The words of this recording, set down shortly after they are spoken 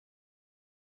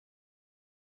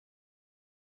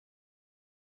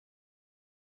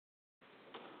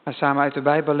gaan samen uit de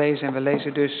Bijbel lezen en we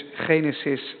lezen dus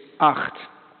Genesis 8.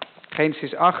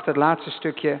 Genesis 8, het laatste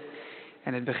stukje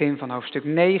en het begin van hoofdstuk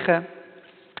 9.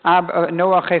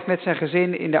 Noach heeft met zijn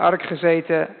gezin in de ark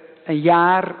gezeten, een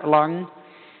jaar lang.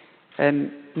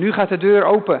 En nu gaat de deur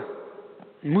open.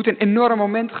 Het moet een enorm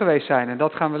moment geweest zijn en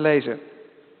dat gaan we lezen.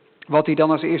 Wat hij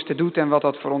dan als eerste doet en wat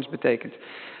dat voor ons betekent.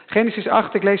 Genesis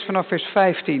 8, ik lees vanaf vers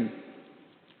 15.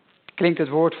 Klinkt het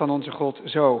woord van onze God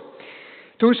zo.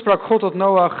 Toen sprak God tot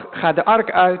Noach, ga de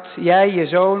ark uit, jij, je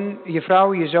zoon, je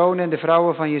vrouw, je zoon en de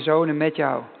vrouwen van je zonen met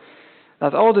jou.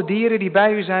 Laat al de dieren die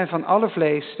bij u zijn van alle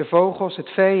vlees, de vogels, het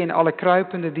vee en alle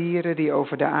kruipende dieren die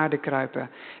over de aarde kruipen,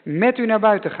 met u naar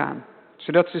buiten gaan,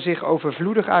 zodat ze zich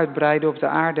overvloedig uitbreiden op de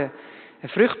aarde en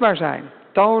vruchtbaar zijn,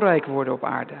 talrijk worden op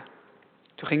aarde.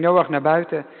 Toen ging Noach naar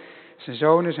buiten, zijn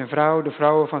zonen, zijn vrouw, de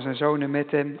vrouwen van zijn zonen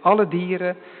met hem, alle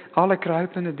dieren, alle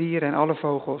kruipende dieren en alle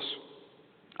vogels.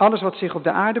 Alles wat zich op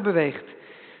de aarde beweegt,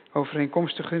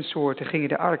 overeenkomstig hun soorten, gingen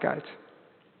de ark uit.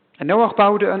 En Noach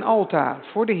bouwde een altaar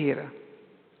voor de Heere,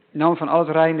 nam van al het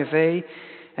reine vee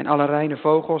en alle reine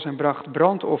vogels en bracht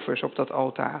brandoffers op dat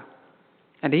altaar.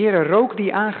 En de Heere rook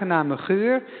die aangename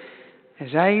geur en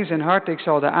zei in zijn hart, ik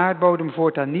zal de aardbodem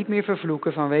voortaan niet meer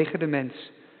vervloeken vanwege de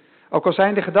mens. Ook al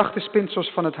zijn de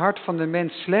gedachtenspinsels van het hart van de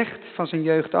mens slecht van zijn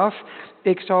jeugd af,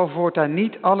 ik zal voortaan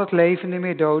niet al het levende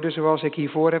meer doden zoals ik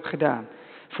hiervoor heb gedaan.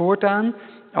 Voortaan,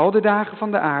 al de dagen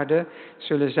van de aarde,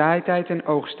 zullen zaaitijd en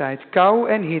oogsttijd, kou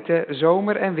en hitte,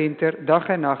 zomer en winter, dag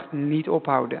en nacht niet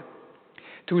ophouden.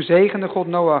 Toen zegende God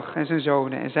Noach en zijn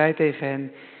zonen en zei tegen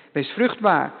hen, wees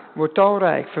vruchtbaar, word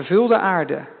talrijk, vervul de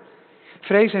aarde.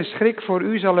 Vrees en schrik voor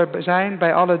u zal er zijn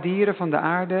bij alle dieren van de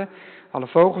aarde, alle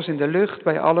vogels in de lucht,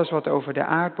 bij alles wat over de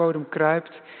aardbodem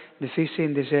kruipt, de vissen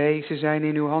in de zee, ze zijn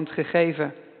in uw hand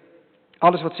gegeven.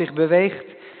 Alles wat zich beweegt,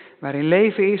 waarin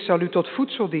leven is, zal u tot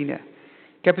voedsel dienen.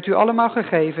 Ik heb het u allemaal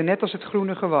gegeven, net als het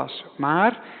groene gewas.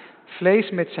 Maar vlees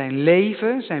met zijn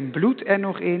leven, zijn bloed er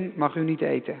nog in, mag u niet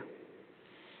eten.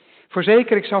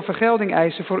 Voorzeker, ik zal vergelding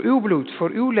eisen voor uw bloed, voor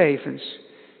uw levens.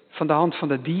 Van de hand van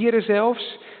de dieren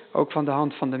zelfs, ook van de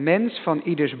hand van de mens, van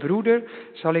ieders broeder,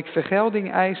 zal ik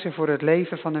vergelding eisen voor het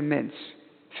leven van een mens.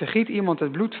 Vergiet iemand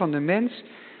het bloed van de mens,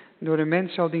 door de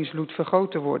mens zal diens bloed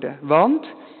vergoten worden. Want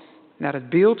naar het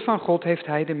beeld van God heeft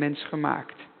hij de mens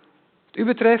gemaakt. Wat u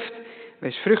betreft,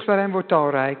 wees vruchtbaar en word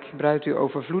talrijk, breidt u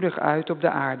overvloedig uit op de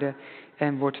aarde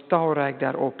en wordt talrijk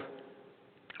daarop.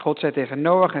 God zei tegen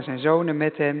Noach en zijn zonen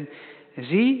met hem,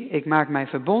 zie, ik maak mijn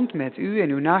verbond met u en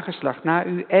uw nageslacht na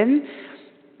u en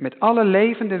met alle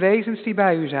levende wezens die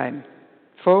bij u zijn.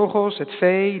 Vogels, het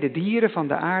vee, de dieren van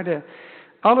de aarde,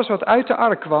 alles wat uit de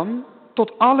ark kwam,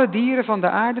 tot alle dieren van de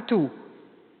aarde toe.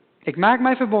 Ik maak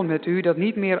mijn verbond met u dat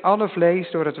niet meer alle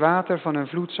vlees door het water van een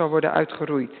vloed zal worden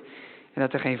uitgeroeid. En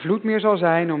dat er geen vloed meer zal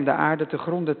zijn om de aarde te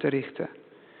gronden te richten.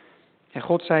 En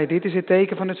God zei, dit is het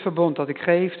teken van het verbond dat ik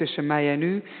geef tussen mij en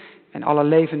u en alle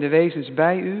levende wezens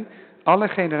bij u, alle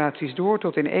generaties door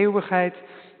tot in eeuwigheid.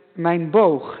 Mijn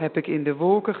boog heb ik in de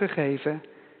wolken gegeven,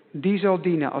 die zal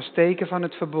dienen als teken van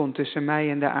het verbond tussen mij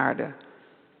en de aarde.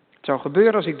 Het zal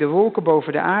gebeuren als ik de wolken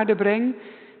boven de aarde breng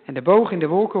en de boog in de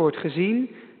wolken wordt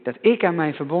gezien, dat ik aan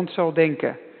mijn verbond zal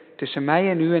denken tussen mij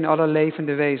en u en alle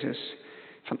levende wezens,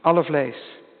 van alle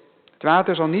vlees. Het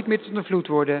water zal niet meer tot een vloed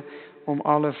worden om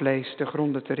alle vlees te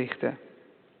gronden te richten.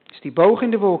 Als die boog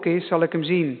in de wolken is, zal ik hem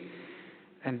zien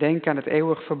en denk aan het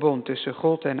eeuwig verbond tussen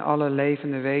God en alle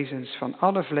levende wezens van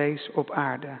alle vlees op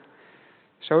aarde.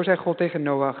 Zo zei God tegen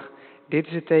Noach, dit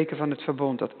is het teken van het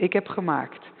verbond dat ik heb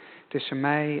gemaakt tussen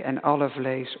mij en alle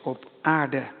vlees op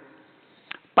aarde.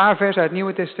 Een paar versen uit het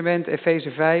Nieuwe Testament,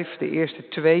 Efeze 5, de eerste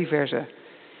 2 versen.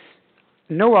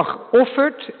 Noach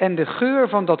offert en de geur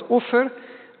van dat offer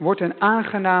wordt een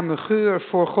aangename geur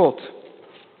voor God.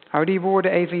 Hou die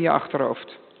woorden even in je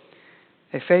achterhoofd.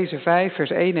 Efeze 5, vers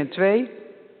 1 en 2,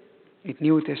 in het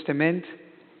Nieuwe Testament.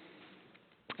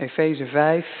 Efeze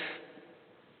 5,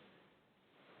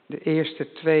 de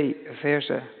eerste 2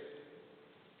 versen.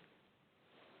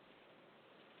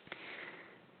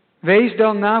 Wees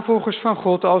dan navolgers van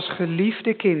God als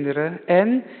geliefde kinderen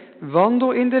en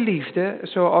wandel in de liefde,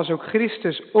 zoals ook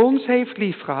Christus ons heeft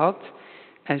liefgehad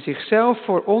en zichzelf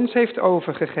voor ons heeft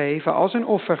overgegeven als een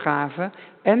offergave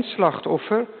en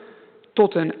slachtoffer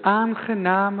tot een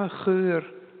aangename geur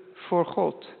voor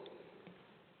God.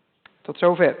 Tot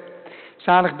zover.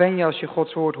 Zalig ben je als je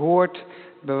Gods woord hoort,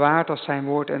 bewaart als zijn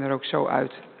woord en er ook zo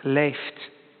uit leeft.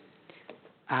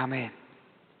 Amen.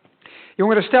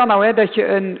 Jongeren, stel nou dat je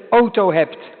een auto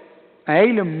hebt. Een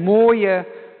hele mooie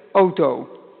auto.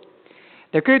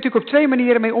 Daar kun je natuurlijk op 2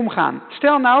 manieren mee omgaan.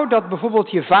 Stel nou dat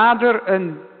bijvoorbeeld je vader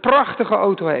een prachtige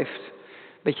auto heeft.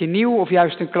 Beetje nieuw of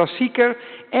juist een klassieker.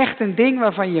 Echt een ding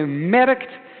waarvan je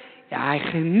merkt, ja, hij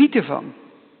geniet ervan.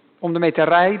 Om ermee te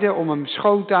rijden, om hem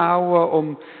schoon te houden,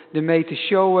 om ermee te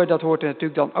showen, dat hoort er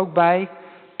natuurlijk dan ook bij.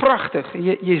 Prachtig.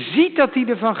 Je ziet dat hij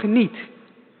ervan geniet.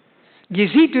 Je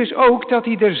ziet dus ook dat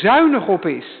hij er zuinig op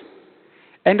is.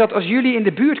 En dat als jullie in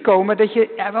de buurt komen, dat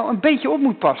je wel een beetje op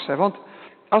moet passen. Want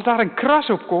als daar een kras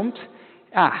op komt,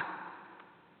 ja,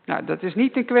 nou, dat is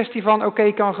niet een kwestie van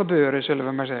oké, kan gebeuren, zullen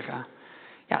we maar zeggen.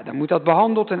 Ja, dan moet dat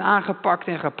behandeld en aangepakt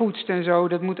en gepoetst en zo.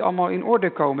 Dat moet allemaal in orde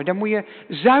komen. Daar moet je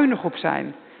zuinig op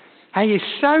zijn. Hij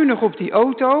is zuinig op die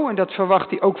auto en dat verwacht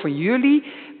hij ook van jullie.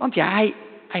 Want ja,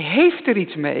 hij heeft er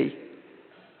iets mee.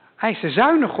 Hij is er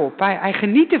zuinig op. Hij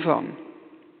geniet ervan.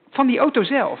 Van die auto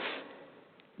zelf.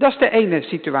 Dat is de ene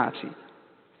situatie.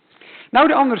 Nou,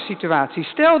 de andere situatie.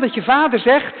 Stel dat je vader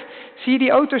zegt, zie je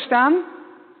die auto staan?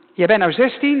 Je bent nou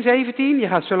 16, 17, je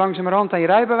gaat zo langzamerhand aan je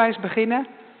rijbewijs beginnen.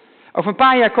 Over een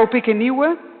paar jaar koop ik een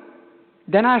nieuwe,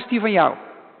 daarna is die van jou.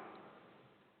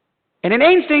 En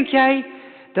ineens denk jij,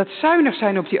 dat zuinig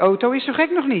zijn op die auto is zo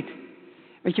gek nog niet.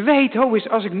 Want je weet,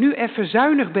 als ik nu even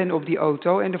zuinig ben op die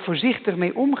auto en er voorzichtig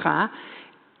mee omga,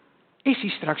 is die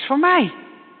straks van mij.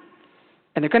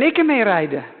 En dan kan ik ermee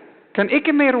rijden, kan ik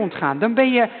ermee rondgaan. Dan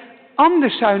ben je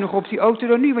anders zuinig op die auto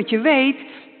dan nu, want je weet,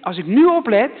 als ik nu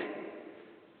oplet,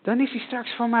 dan is die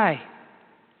straks van mij.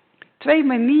 2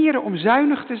 manieren om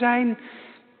zuinig te zijn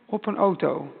op een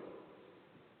auto.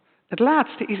 Het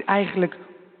laatste is eigenlijk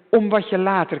om wat je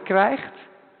later krijgt.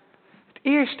 Het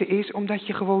eerste is omdat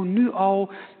je gewoon nu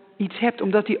al iets hebt,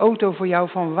 omdat die auto voor jou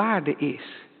van waarde is.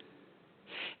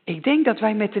 Ik denk dat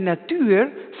wij met de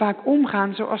natuur vaak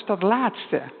omgaan zoals dat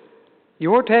laatste. Je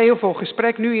hoort heel veel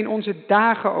gesprek nu in onze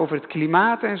dagen over het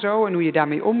klimaat en zo en hoe je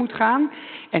daarmee om moet gaan.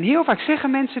 En heel vaak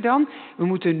zeggen mensen dan, we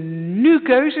moeten nu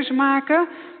keuzes maken,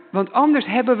 want anders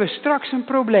hebben we straks een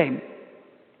probleem.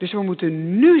 Dus we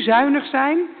moeten nu zuinig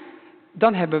zijn,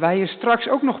 dan hebben wij er straks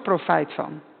ook nog profijt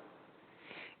van.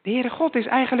 De Heere God is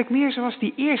eigenlijk meer zoals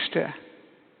die eerste.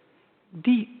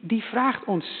 Die vraagt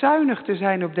ons zuinig te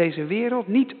zijn op deze wereld,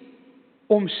 niet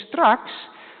om straks,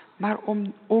 maar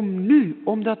om nu.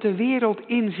 Omdat de wereld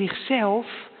in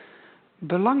zichzelf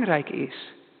belangrijk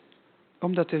is.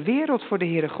 Omdat de wereld voor de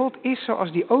Heere God is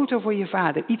zoals die auto voor je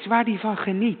vader. Iets waar die van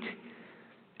geniet.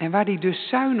 En waar die dus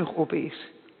zuinig op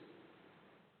is.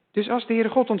 Dus als de Heere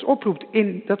God ons oproept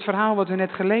in dat verhaal wat we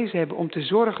net gelezen hebben, om te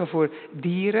zorgen voor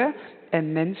dieren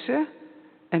en mensen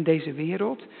en deze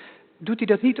wereld, doet hij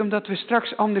dat niet omdat we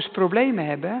straks anders problemen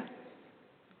hebben.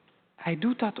 Hij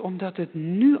doet dat omdat het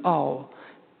nu al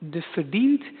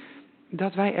verdient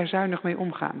dat wij er zuinig mee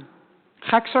omgaan.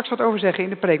 Ga ik straks wat over zeggen in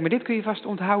de preek, maar dit kun je vast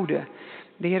onthouden.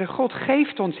 De Heere God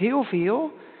geeft ons heel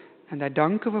veel en daar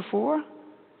danken we voor.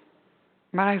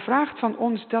 Maar hij vraagt van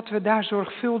ons dat we daar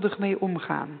zorgvuldig mee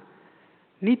omgaan.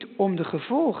 Niet om de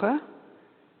gevolgen,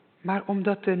 maar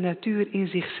omdat de natuur in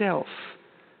zichzelf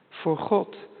voor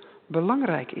God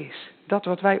belangrijk is. Dat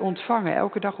wat wij ontvangen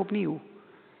elke dag opnieuw.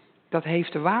 Dat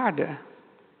heeft waarde.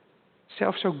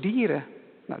 Zelfs ook dieren.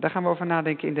 Nou, daar gaan we over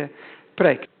nadenken in de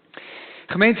preek.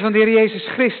 Gemeente van de Heer Jezus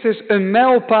Christus, een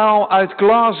mijlpaal uit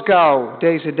Glasgow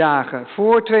deze dagen.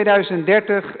 Voor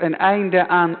 2030 een einde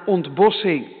aan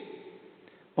ontbossing.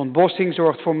 Ontbossing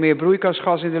zorgt voor meer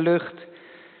broeikasgas in de lucht,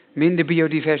 minder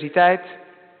biodiversiteit.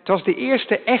 Het was de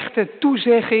eerste echte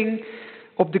toezegging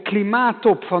op de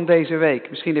klimaattop van deze week.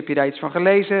 Misschien heb je daar iets van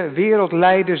gelezen.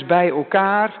 Wereldleiders bij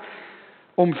elkaar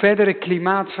om verdere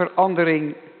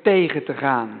klimaatverandering tegen te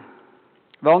gaan.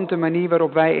 Want de manier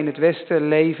waarop wij in het Westen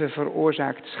leven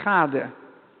veroorzaakt schade.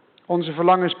 Onze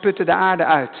verlangens putten de aarde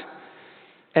uit.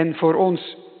 En voor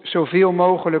ons zoveel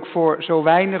mogelijk, voor zo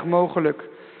weinig mogelijk,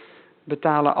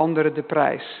 betalen anderen de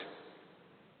prijs.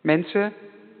 Mensen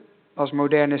als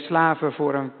moderne slaven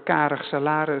voor een karig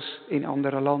salaris in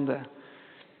andere landen.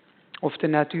 Of de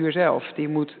natuur zelf, die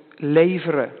moet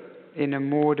leveren in een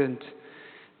moordend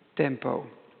tempo.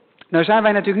 Nou zijn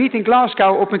wij natuurlijk niet in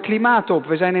Glasgow op een klimaattop.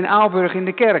 We zijn in Aalburg in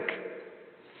de kerk.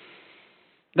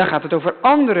 Dan gaat het over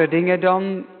andere dingen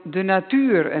dan de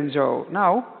natuur en zo.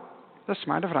 Nou, dat is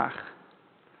maar de vraag.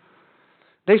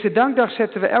 Deze dankdag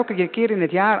zetten we elke keer in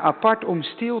het jaar apart om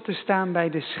stil te staan bij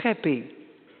de schepping.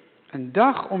 Een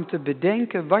dag om te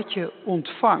bedenken wat je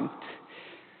ontvangt.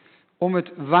 Om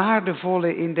het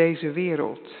waardevolle in deze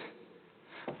wereld.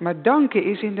 Maar danken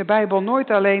is in de Bijbel nooit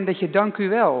alleen dat je dank u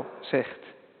wel zegt.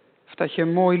 Of dat je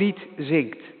een mooi lied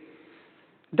zingt.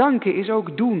 Danken is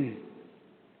ook doen.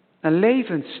 Een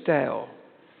levensstijl.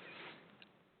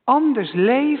 Anders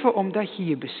leven omdat je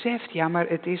je beseft, ja maar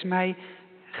het is mij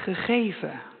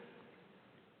gegeven.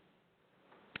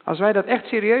 Als wij dat echt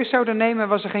serieus zouden nemen,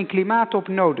 was er geen klimaattop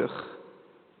nodig.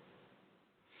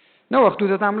 Noach doet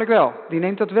dat namelijk wel. Die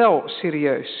neemt dat wel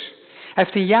serieus. Hij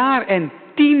heeft 1 jaar en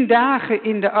 10 dagen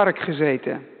in de ark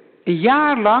gezeten. 1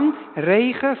 jaar lang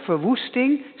regen,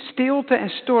 verwoesting, stilte en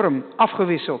storm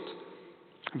afgewisseld.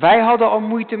 Wij hadden al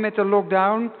moeite met de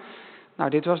lockdown. Nou,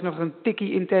 dit was nog een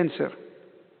tikkie intenser.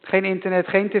 Geen internet,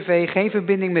 geen tv, geen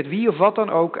verbinding met wie of wat dan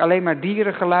ook. Alleen maar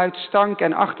dierengeluid, stank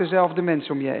en dezelfde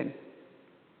mensen om je heen.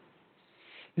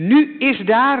 Nu is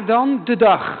daar dan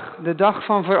de dag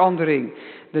van verandering.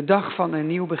 De dag van een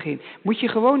nieuw begin. Moet je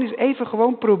gewoon eens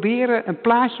even proberen een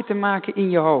plaatje te maken in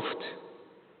je hoofd.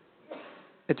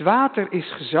 Het water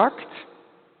is gezakt.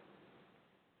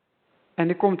 En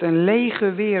er komt een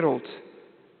lege wereld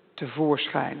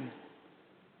tevoorschijn.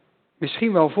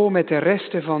 Misschien wel vol met de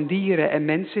resten van dieren en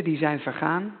mensen die zijn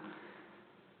vergaan.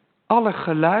 Alle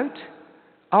geluid,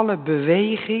 alle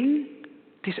beweging,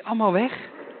 het is allemaal weg.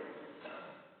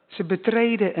 Ze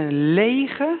betreden een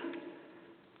lege,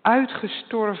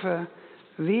 uitgestorven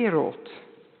wereld.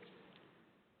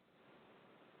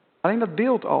 Alleen dat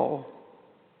beeld al.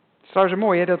 Het is trouwens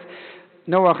mooi hè, dat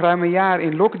Noach ruim 1 jaar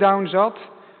in lockdown zat,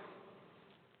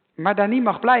 maar daar niet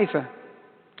mag blijven.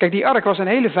 Kijk, die ark was een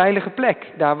hele veilige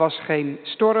plek. Daar was geen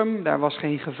storm, daar was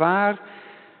geen gevaar.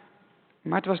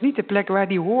 Maar het was niet de plek waar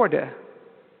die hoorde.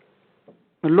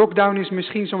 Een lockdown is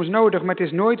misschien soms nodig, maar het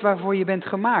is nooit waarvoor je bent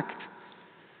gemaakt.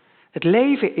 Het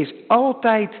leven is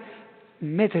altijd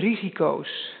met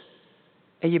risico's.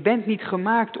 En je bent niet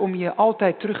gemaakt om je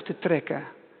altijd terug te trekken.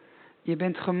 Je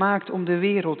bent gemaakt om de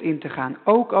wereld in te gaan,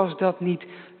 ook als dat niet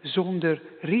zonder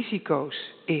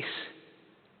risico's is.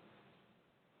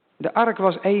 De ark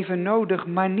was even nodig,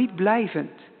 maar niet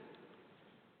blijvend.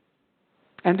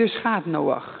 En dus gaat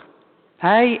Noach.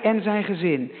 Hij en zijn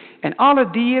gezin. En alle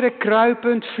dieren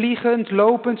kruipend, vliegend,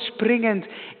 lopend, springend.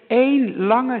 1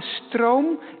 lange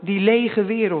stroom die lege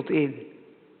wereld in.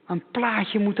 Een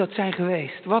plaatje moet dat zijn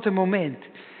geweest. Wat een moment.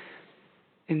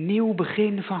 Een nieuw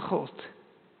begin van God.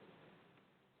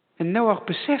 En Noach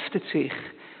beseft het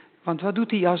zich. Want wat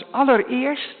doet hij als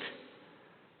allereerst?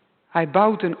 Hij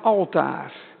bouwt een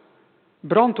altaar.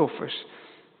 Brandoffers.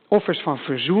 Offers van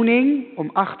verzoening, om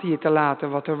achter je te laten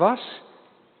wat er was.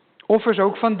 Offers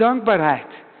ook van dankbaarheid,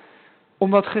 om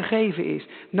wat gegeven is.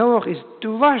 Noach is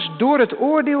dwars door het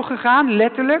oordeel gegaan,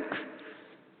 letterlijk.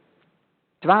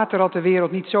 Het water had de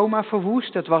wereld niet zomaar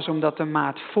verwoest, dat was omdat de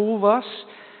maat vol was.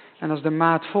 En als de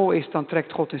maat vol is, dan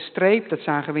trekt God een streep. Dat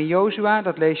zagen we in Jozua,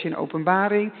 dat lees je in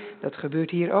Openbaring. Dat gebeurt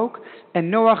hier ook. En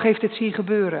Noach heeft het zien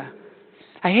gebeuren.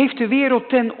 Hij heeft de wereld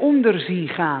ten onder zien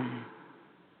gaan.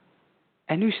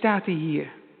 En nu staat hij hier,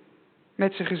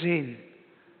 met zijn gezin.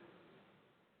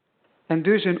 En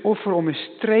dus een offer om een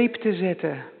streep te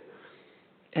zetten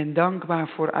en dankbaar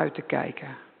vooruit te kijken.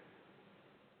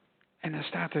 En dan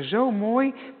staat er zo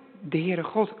mooi, de Heere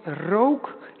God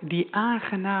rook die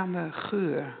aangename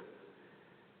geur.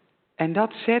 En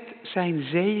dat zet zijn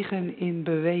zegen in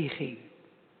beweging.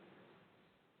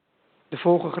 Er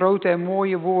volgen grote en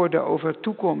mooie woorden over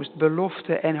toekomst,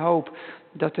 belofte en hoop.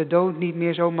 Dat de dood niet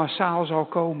meer zo massaal zal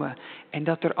komen. En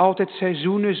dat er altijd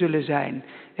seizoenen zullen zijn.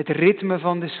 Het ritme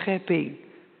van de schepping.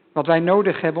 Wat wij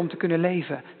nodig hebben om te kunnen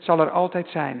leven. Het zal er altijd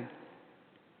zijn.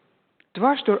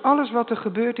 Dwars door alles wat er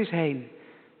gebeurd is heen.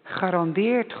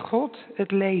 Garandeert God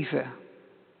het leven.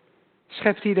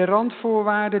 Schept hij de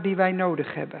randvoorwaarden die wij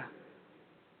nodig hebben.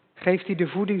 Geeft hij de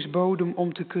voedingsbodem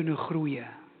om te kunnen groeien.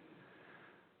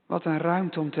 Wat een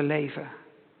ruimte om te leven.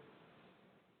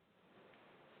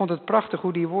 Ik vond het prachtig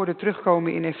hoe die woorden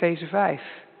terugkomen in Efeze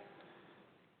 5.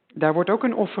 Daar wordt ook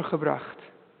een offer gebracht.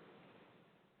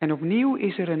 En opnieuw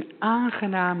is er een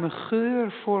aangename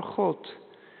geur voor God.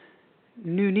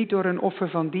 Nu niet door een offer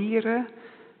van dieren,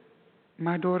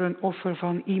 maar door een offer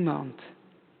van iemand.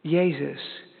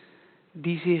 Jezus,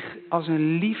 die zich als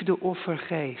een liefdeoffer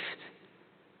geeft.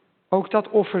 Ook dat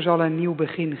offer zal een nieuw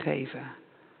begin geven.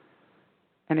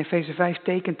 En Efeze 5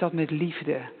 tekent dat met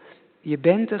liefde. Je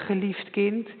bent een geliefd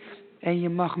kind en je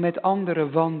mag met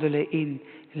anderen wandelen in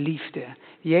liefde.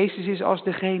 Jezus is als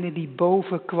degene die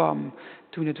boven kwam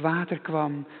toen het water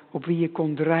kwam, op wie je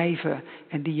kon drijven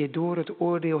en die je door het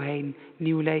oordeel heen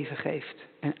nieuw leven geeft.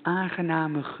 Een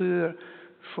aangename geur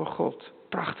voor God.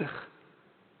 Prachtig.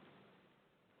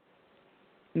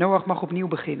 Noach mag opnieuw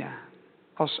beginnen,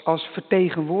 als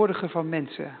vertegenwoordiger van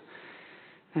mensen.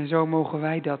 En zo mogen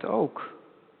wij dat ook.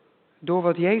 Door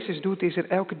wat Jezus doet is er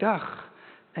elke dag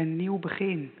een nieuw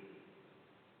begin.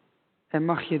 En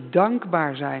mag je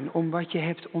dankbaar zijn om wat je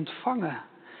hebt ontvangen.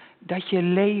 Dat je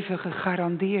leven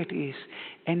gegarandeerd is.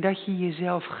 En dat je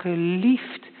jezelf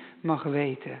geliefd mag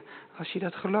weten. Als je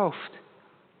dat gelooft.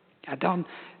 Ja, dan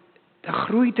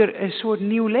groeit er een soort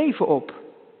nieuw leven op.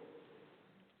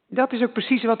 Dat is ook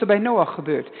precies wat er bij Noach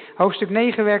gebeurt. Hoofdstuk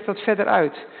 9 werkt dat verder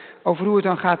uit. Over hoe het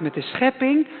dan gaat met de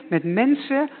schepping, met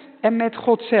mensen en met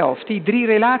God zelf. Die 3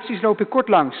 relaties loop ik kort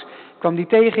langs. Ik kwam die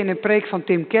tegen in een preek van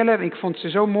Tim Keller. Ik vond ze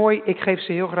zo mooi, ik geef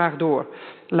ze heel graag door.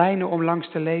 Lijnen om langs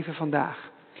te leven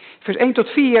vandaag. Vers 1 tot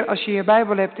 4, als je je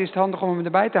Bijbel hebt, is het handig om hem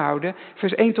erbij te houden.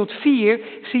 Vers 1 tot 4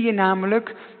 zie je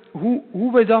namelijk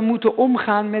hoe we dan moeten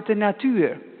omgaan met de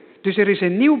natuur. Dus er is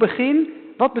een nieuw begin.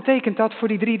 Wat betekent dat voor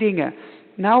die 3 dingen?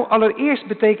 Nou, allereerst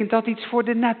betekent dat iets voor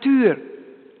de natuur.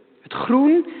 Het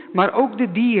groen, maar ook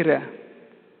de dieren.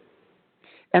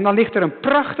 En dan ligt er een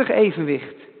prachtig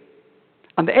evenwicht.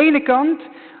 Aan de ene kant,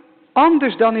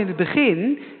 anders dan in het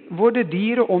begin, worden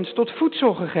dieren ons tot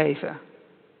voedsel gegeven.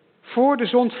 Voor de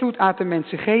zondvloed aten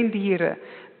mensen geen dieren.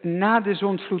 Na de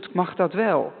zondvloed mag dat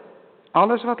wel.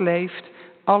 Alles wat leeft,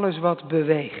 alles wat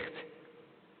beweegt.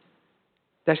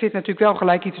 Daar zit natuurlijk wel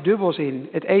gelijk iets dubbels in.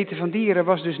 Het eten van dieren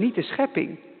was dus niet de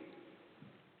schepping.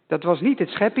 Dat was niet het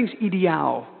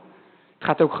scheppingsideaal. Het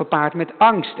gaat ook gepaard met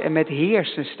angst en met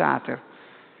heersen, staat er.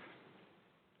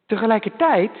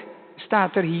 Tegelijkertijd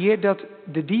staat er hier dat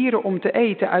de dieren om te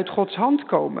eten uit Gods hand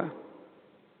komen.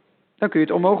 Dan kun je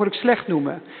het onmogelijk slecht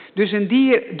noemen. Dus een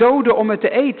dier doden om het te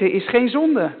eten is geen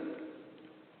zonde.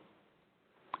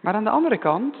 Maar aan de andere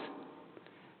kant,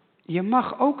 je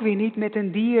mag ook weer niet met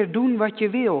een dier doen wat je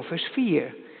wil. Vers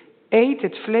 4. Eet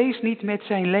het vlees niet met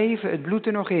zijn leven, het bloed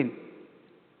er nog in.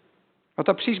 Wat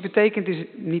dat precies betekent is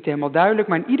niet helemaal duidelijk,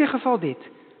 maar in ieder geval dit.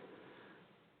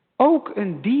 Ook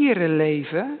een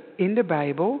dierenleven in de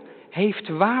Bijbel heeft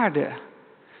waarde.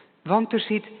 Want er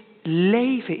zit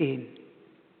leven in.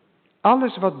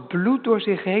 Alles wat bloed door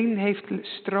zich heen heeft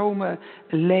stromen,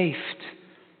 leeft.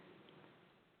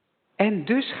 En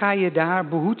dus ga je daar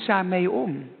behoedzaam mee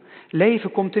om.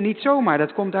 Leven komt er niet zomaar,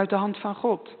 dat komt uit de hand van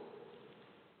God.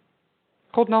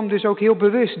 God nam dus ook heel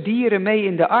bewust dieren mee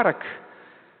in de ark.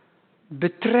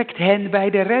 Betrekt hen bij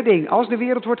de redding. Als de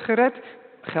wereld wordt gered,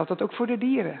 geldt dat ook voor de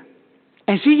dieren.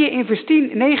 En zie je in vers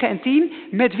 9 en 10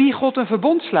 met wie God een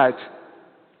verbond sluit.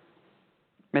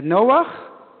 Met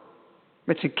Noach,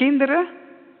 met zijn kinderen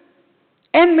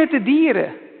en met de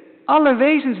dieren. Alle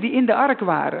wezens die in de ark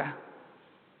waren.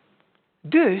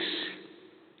 Dus,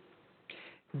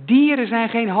 dieren zijn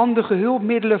geen handige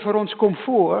hulpmiddelen voor ons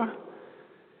comfort.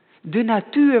 De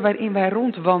natuur waarin wij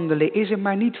rondwandelen is er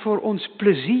maar niet voor ons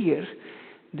plezier.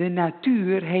 De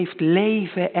natuur heeft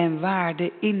leven en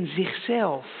waarde in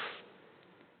zichzelf.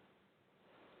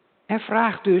 En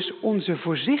vraagt dus onze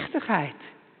voorzichtigheid.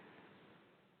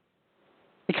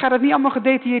 Ik ga dat niet allemaal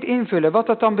gedetailleerd invullen, wat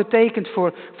dat dan betekent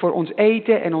voor ons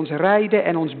eten en ons rijden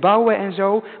en ons bouwen en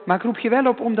zo. Maar ik roep je wel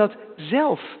op om dat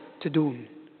zelf te doen.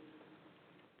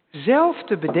 Zelf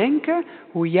te bedenken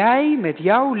hoe jij met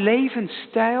jouw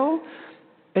levensstijl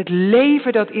het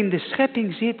leven dat in de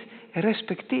schepping zit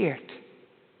respecteert.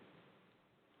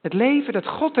 Het leven dat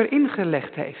God erin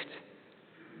gelegd heeft.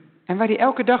 En waar hij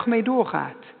elke dag mee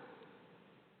doorgaat.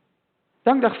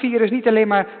 Dankdag vieren is niet alleen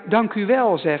maar dank u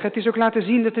wel zeggen. Het is ook laten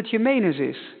zien dat het je menens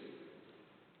is.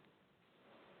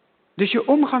 Dus je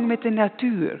omgang met de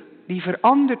natuur, die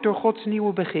verandert door Gods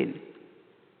nieuwe begin.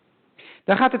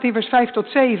 Dan gaat het in vers 5 tot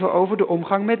 7 over de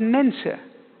omgang met mensen.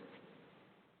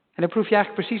 En dan proef je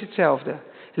eigenlijk precies hetzelfde.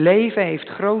 Leven heeft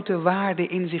grote waarde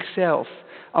in zichzelf.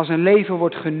 Als een leven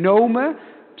wordt genomen,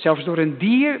 zelfs door een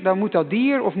dier, dan moet dat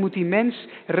dier of moet die mens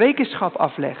rekenschap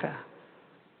afleggen.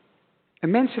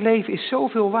 Een mensenleven is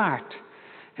zoveel waard.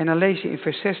 En dan lees je in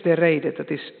vers 6 de reden. Dat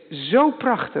is zo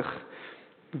prachtig.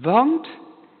 Want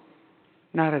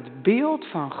naar het beeld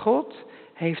van God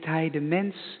heeft hij de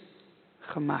mens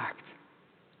gemaakt.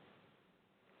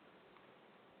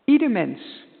 Ieder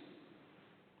mens,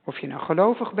 of je nou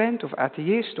gelovig bent, of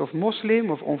atheïst, of moslim,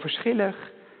 of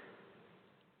onverschillig.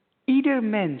 Ieder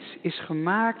mens is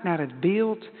gemaakt naar het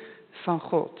beeld van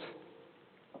God.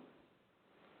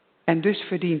 En dus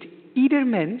verdient ieder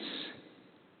mens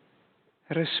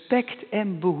respect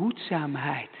en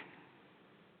behoedzaamheid.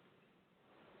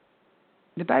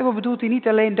 De Bijbel bedoelt hier niet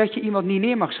alleen dat je iemand niet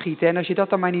neer mag schieten en als je dat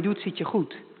dan maar niet doet, zit je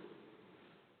goed.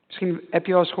 Misschien heb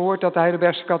je wel eens gehoord dat de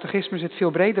Heidelbergse catechismus het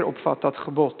veel breder opvat, dat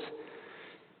gebod.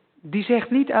 Die zegt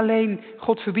niet alleen,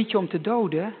 God verbiedt je om te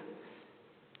doden.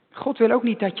 God wil ook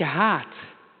niet dat je haat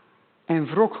en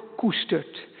wrok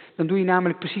koestert. Dan doe je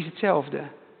namelijk precies hetzelfde.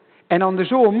 En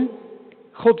andersom,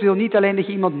 God wil niet alleen dat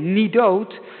je iemand niet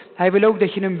doodt. Hij wil ook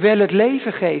dat je hem wel het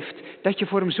leven geeft. Dat je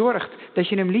voor hem zorgt, dat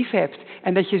je hem lief hebt.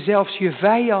 En dat je zelfs je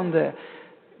vijanden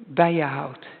bij je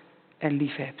houdt en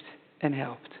lief hebt en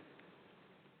helpt.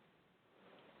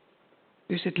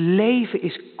 Dus het leven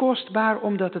is kostbaar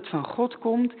omdat het van God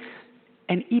komt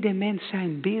en ieder mens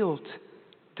zijn beeld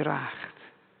draagt.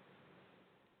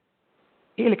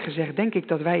 Eerlijk gezegd denk ik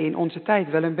dat wij in onze tijd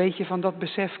wel een beetje van dat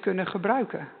besef kunnen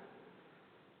gebruiken.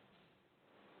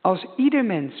 Als ieder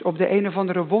mens op de een of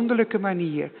andere wonderlijke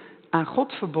manier aan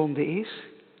God verbonden is,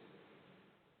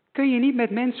 kun je niet met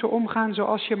mensen omgaan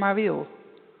zoals je maar wil.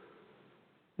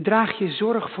 Draag je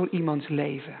zorg voor iemands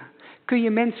leven. Kun je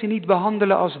mensen niet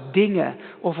behandelen als dingen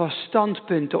of als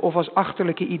standpunten of als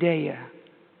achterlijke ideeën.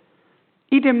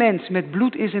 Ieder mens met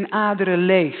bloed in zijn aderen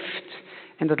leeft.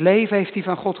 En dat leven heeft hij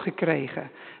van God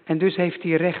gekregen. En dus heeft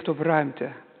hij recht op ruimte.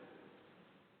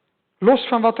 Los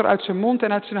van wat er uit zijn mond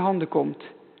en uit zijn handen komt.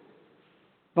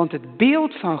 Want het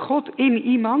beeld van God in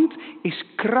iemand is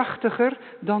krachtiger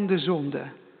dan de zonde.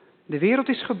 De wereld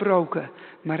is gebroken,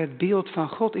 maar het beeld van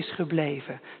God is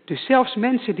gebleven. Dus zelfs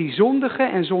mensen die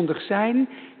zondigen en zondig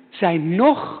zijn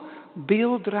nog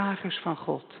beelddragers van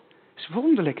God. Dat is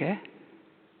wonderlijk, hè?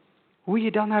 Hoe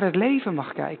je dan naar het leven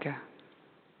mag kijken.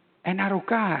 En naar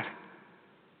elkaar.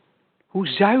 Hoe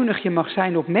zuinig je mag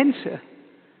zijn op mensen.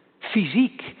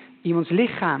 Fysiek, iemands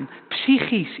lichaam.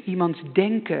 Psychisch, iemands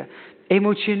denken.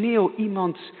 Emotioneel,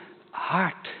 iemands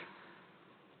hart.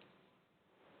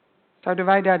 Zouden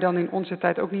wij daar dan in onze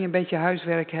tijd ook niet een beetje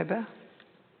huiswerk hebben?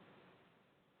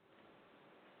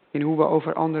 In hoe we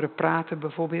over anderen praten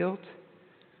bijvoorbeeld.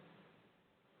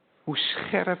 Hoe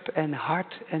scherp en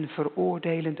hard en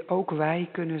veroordelend ook wij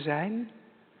kunnen zijn.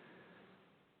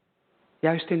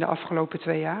 Juist in de afgelopen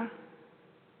 2 jaar.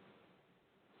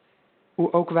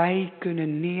 Hoe ook wij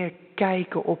kunnen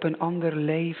neerkijken op een ander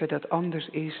leven dat anders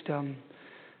is dan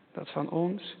dat van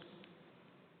ons.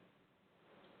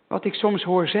 Wat ik soms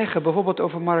hoor zeggen, bijvoorbeeld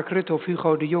over Mark Rutte of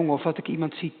Hugo de Jonge, of wat ik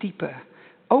iemand zie typen.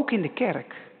 Ook in de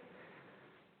kerk.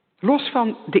 Los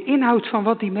van de inhoud van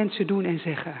wat die mensen doen en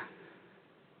zeggen.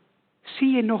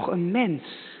 Zie je nog een mens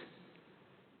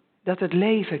dat het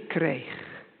leven kreeg?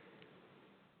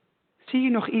 Zie je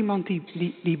nog iemand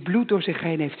die bloed door zich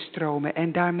heen heeft stromen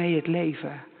en daarmee het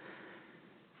leven?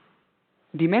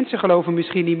 Die mensen geloven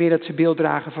misschien niet meer dat ze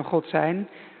beelddrager van God zijn.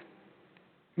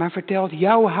 Maar vertelt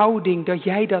jouw houding dat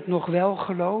jij dat nog wel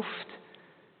gelooft?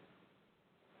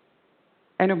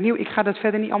 En opnieuw, ik ga dat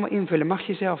verder niet allemaal invullen. Mag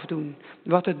je zelf doen.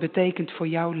 Wat het betekent voor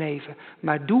jouw leven.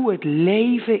 Maar doe het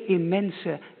leven in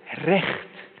mensen recht.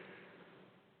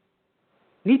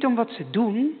 Niet om wat ze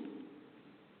doen,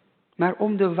 maar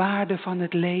om de waarde van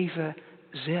het leven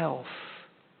zelf.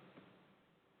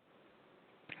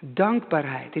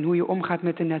 Dankbaarheid in hoe je omgaat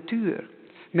met de natuur,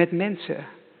 met mensen.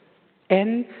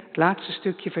 En, laatste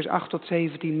stukje, vers 8 tot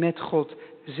 17, met God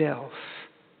zelf.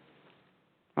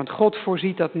 Want God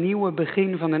voorziet dat nieuwe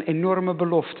begin van een enorme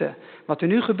belofte. Wat er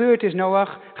nu gebeurd is,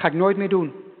 Noach, ga ik nooit meer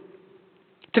doen.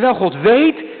 Terwijl God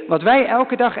weet, wat wij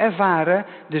elke dag ervaren,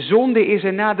 de zonde is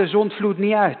er na de zondvloed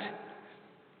niet uit.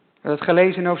 We hebben dat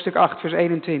gelezen in hoofdstuk 8, vers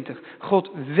 21.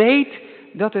 God weet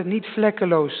dat het niet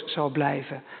vlekkeloos zal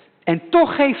blijven. En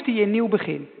toch geeft hij een nieuw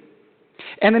begin.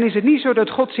 En dan is het niet zo dat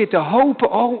God zit te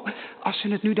hopen, oh, als ze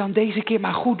het nu dan deze keer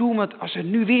maar goed doen, want als ze het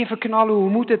nu weer verknallen, hoe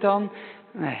moet het dan?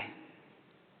 Nee.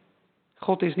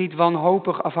 God is niet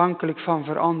wanhopig afhankelijk van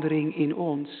verandering in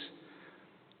ons.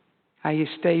 Hij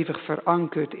is stevig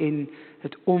verankerd in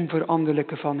het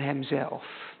onveranderlijke van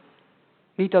hemzelf.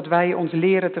 Niet dat wij ons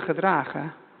leren te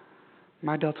gedragen,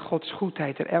 maar dat Gods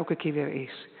goedheid er elke keer weer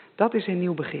is. Dat is een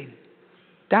nieuw begin.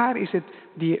 Daar is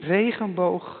die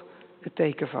regenboog het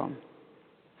teken van.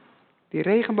 Die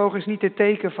regenboog is niet het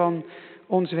teken van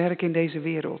ons werk in deze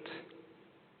wereld,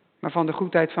 maar van de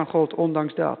goedheid van God,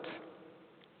 ondanks dat.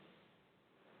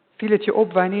 Viel het je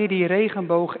op wanneer die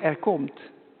regenboog er komt?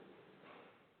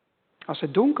 Als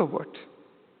het donker wordt.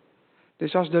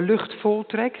 Dus als de lucht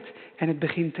voltrekt en het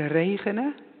begint te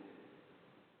regenen.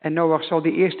 En Noach zal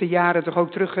die eerste jaren toch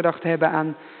ook teruggedacht hebben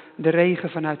aan de regen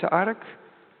vanuit de ark.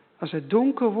 Als het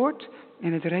donker wordt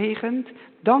en het regent,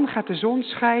 dan gaat de zon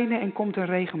schijnen en komt een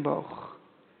regenboog.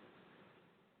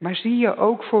 Maar zie je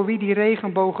ook voor wie die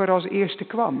regenboog er als eerste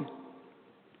kwam?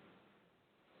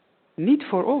 Niet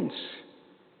voor ons.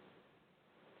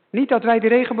 Niet dat wij de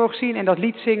regenboog zien en dat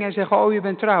lied zingen en zeggen, oh je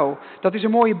bent trouw. Dat is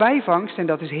een mooie bijvangst en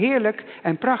dat is heerlijk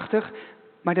en prachtig.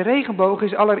 Maar de regenboog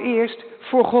is allereerst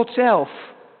voor God zelf.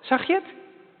 Zag je het?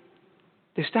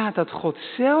 Er staat dat God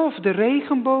zelf de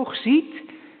regenboog ziet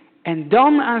en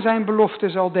dan aan zijn belofte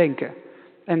zal denken.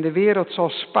 En de wereld zal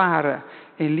sparen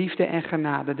in liefde en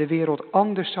genade. De wereld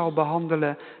anders zal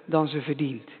behandelen dan ze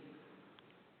verdient.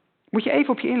 Moet je even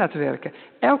op je in laten werken.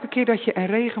 Elke keer dat je een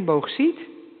regenboog ziet,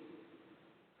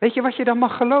 weet je wat je dan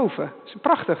mag geloven? Dat is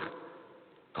prachtig.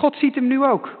 God ziet hem nu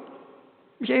ook.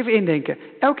 Moet je even indenken.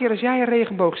 Elke keer als jij een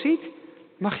regenboog ziet,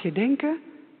 mag je denken,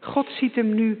 God ziet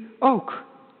hem nu ook.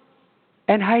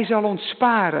 En hij zal ons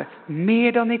sparen,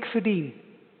 meer dan ik verdien.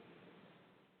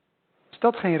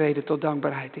 dat geen reden tot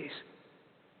dankbaarheid is.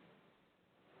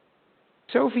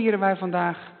 Zo vieren wij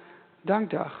vandaag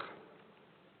Dankdag.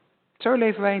 Zo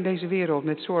leven wij in deze wereld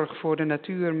met zorg voor de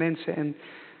natuur, mensen en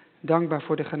dankbaar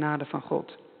voor de genade van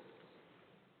God.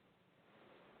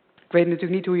 Ik weet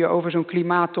natuurlijk niet hoe je over zo'n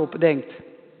klimaattop denkt.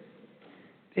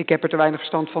 Ik heb er te weinig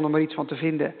verstand van om er iets van te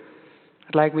vinden.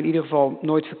 Het lijkt me in ieder geval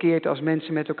nooit verkeerd als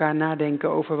mensen met elkaar nadenken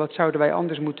over wat zouden wij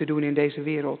anders moeten doen in deze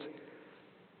wereld.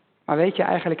 Maar weet je,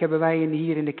 eigenlijk hebben wij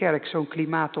hier in de kerk zo'n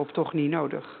klimaattop toch niet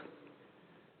nodig.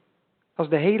 Als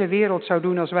de hele wereld zou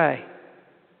doen als wij,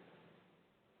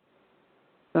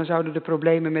 dan zouden de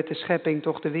problemen met de schepping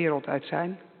toch de wereld uit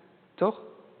zijn, toch?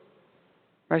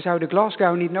 Wij zouden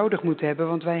Glasgow niet nodig moeten hebben,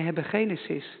 want wij hebben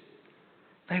Genesis.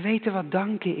 Wij weten wat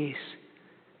danken is.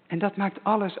 En dat maakt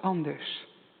alles anders.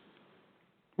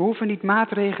 We hoeven niet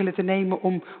maatregelen te nemen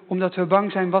omdat we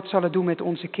bang zijn wat zal het doen met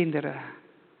onze kinderen.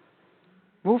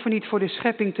 We hoeven niet voor de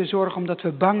schepping te zorgen omdat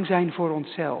we bang zijn voor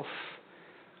onszelf.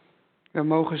 We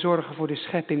mogen zorgen voor de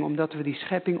schepping omdat we die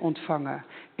schepping ontvangen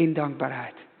in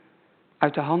dankbaarheid.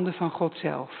 Uit de handen van God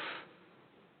zelf.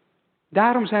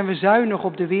 Daarom zijn we zuinig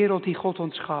op de wereld die God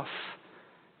ons gaf.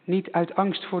 Niet uit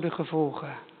angst voor de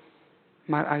gevolgen,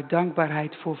 maar uit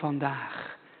dankbaarheid voor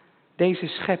vandaag. Deze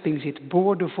schepping zit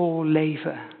boordevol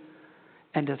leven.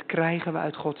 En dat krijgen we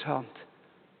uit Gods hand.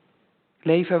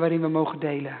 Leven waarin we mogen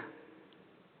delen.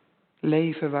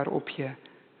 Leven waarop je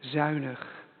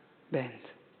zuinig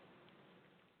bent.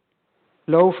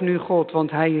 Loof nu God,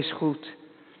 want Hij is goed.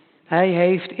 Hij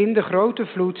heeft in de grote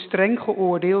vloed streng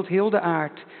geoordeeld heel de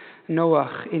aard.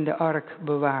 Noach in de ark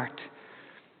bewaard.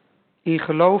 In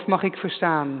geloof mag ik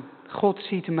verstaan, God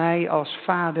ziet mij als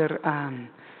vader aan.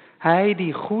 Hij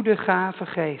die goede gaven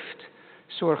geeft,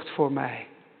 zorgt voor mij,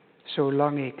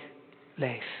 zolang ik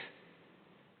leef.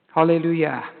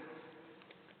 Halleluja.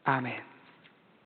 Amen.